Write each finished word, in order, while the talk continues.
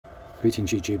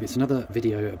Greetings YouTube, it's another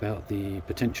video about the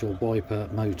potential wiper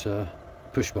motor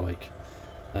push bike.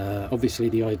 Obviously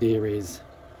the idea is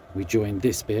we join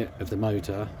this bit of the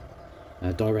motor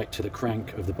direct to the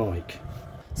crank of the bike.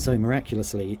 So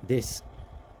miraculously this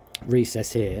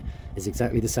recess here is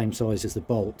exactly the same size as the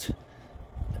bolt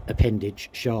appendage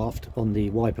shaft on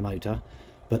the wiper motor,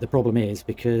 but the problem is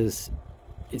because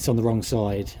it's on the wrong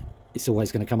side it's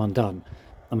always going to come undone.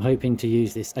 I'm hoping to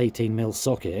use this 18mm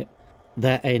socket.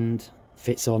 That end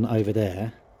fits on over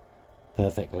there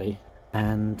perfectly,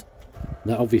 and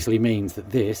that obviously means that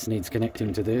this needs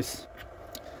connecting to this.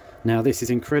 Now this is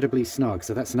incredibly snug,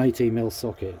 so that's an 18mm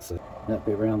socket, so that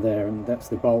bit around there, and that's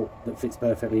the bolt that fits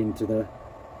perfectly into the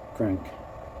crank.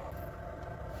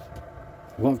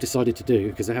 What I've decided to do,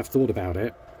 because I have thought about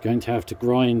it, going to have to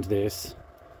grind this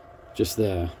just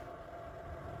there.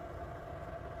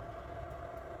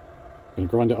 I'm going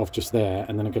to grind it off just there,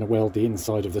 and then I'm going to weld the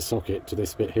inside of the socket to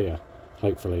this bit here,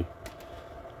 hopefully.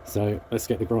 So let's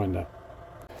get the grinder.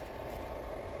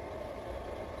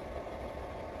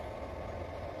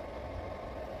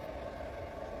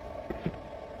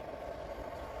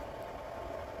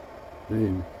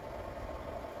 Boom.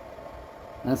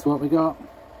 That's what we got.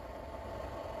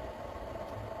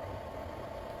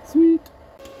 Sweet.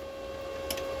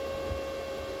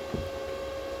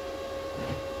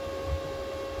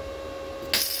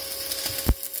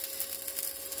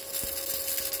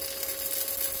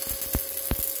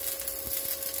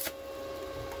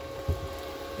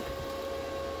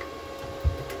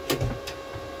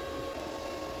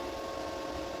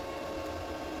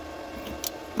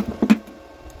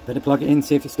 Better plug it in,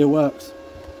 see if it still works.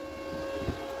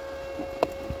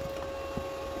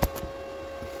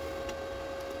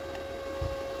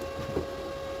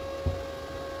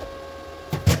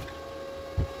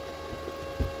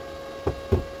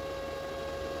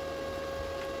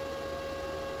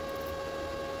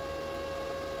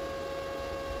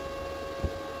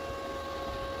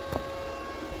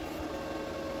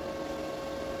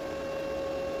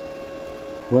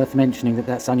 Worth mentioning that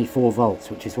that's only 4 volts,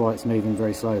 which is why it's moving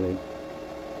very slowly.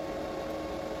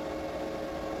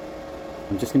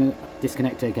 I'm just going to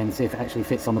disconnect it again and see if it actually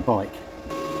fits on the bike.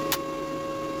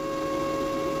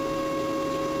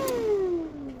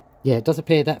 Yeah, it does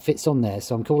appear that fits on there,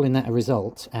 so I'm calling that a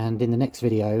result, and in the next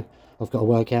video I've got to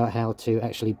work out how to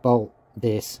actually bolt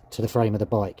this to the frame of the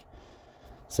bike.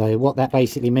 So what that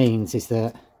basically means is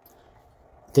that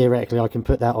theoretically I can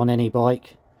put that on any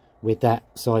bike with that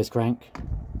size crank.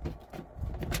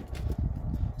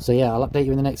 So yeah, I'll update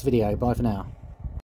you in the next video. Bye for now.